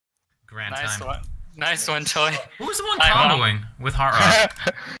Grand Nice time. one. Nice one, Toy. Who was the one Hi, Mom. comboing with Heart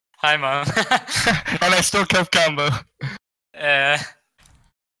Rock? Hi, Mom. And I still kept combo.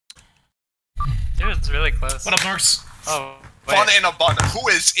 Dude, it's really close. What up, Norks? Oh, wait. Fun in a bun. Who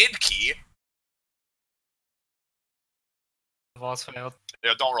is Idkey? The balls failed.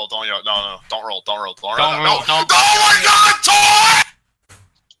 Yeah, don't roll, don't roll, don't roll. Don't roll, No. don't. Oh my god, Toy!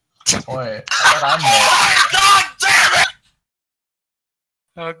 Wait, I thought I'm Oh my god damn it!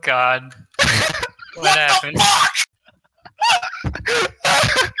 Oh god. What happened? the fuck?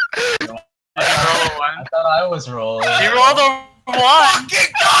 Did you roll a one? I thought I was rolling. You rolled a one!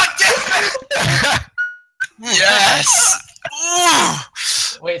 Fucking god damn it! Yes! Ooh.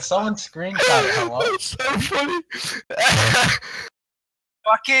 Wait, someone screenshot it. Hello? That's so funny.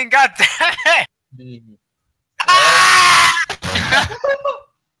 Fucking goddamn it!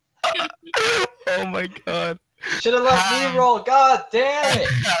 Oh my god. Should have let me roll. God damn it!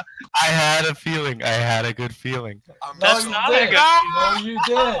 I had a feeling. I had a good feeling. I'm No, That's you not a didn't. good- No, you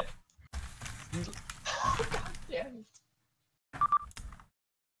didn't. Damn it.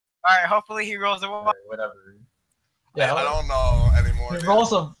 Alright, hopefully he rolls a one. Alright, whatever. Yeah, I don't know anymore. he Dude.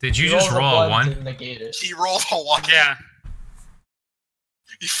 rolls a. Did you he just rolls roll a one one? to negate it. He rolled a one. Yeah.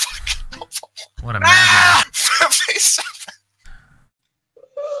 He fucking rolled a one. What a madman. Ah! 57.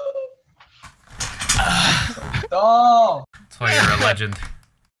 Oh! That's why you're a legend.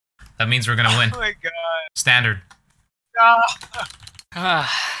 That means we're gonna win. Oh my god. Standard. Ah.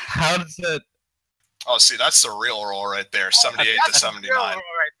 How does that? Oh, see, that's the real roll right there. 78 to That's a real 79. roll right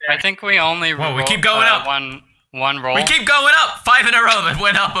I there. think we only Whoa, we roll- keep going up. One roll. We keep going up! 5 in a row that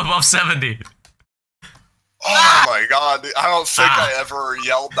went up above 70. Oh my god, I don't think Ah. I ever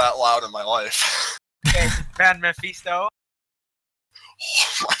yelled that loud in my life. Okay, Van Mephisto.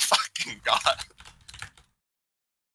 Oh my fucking god.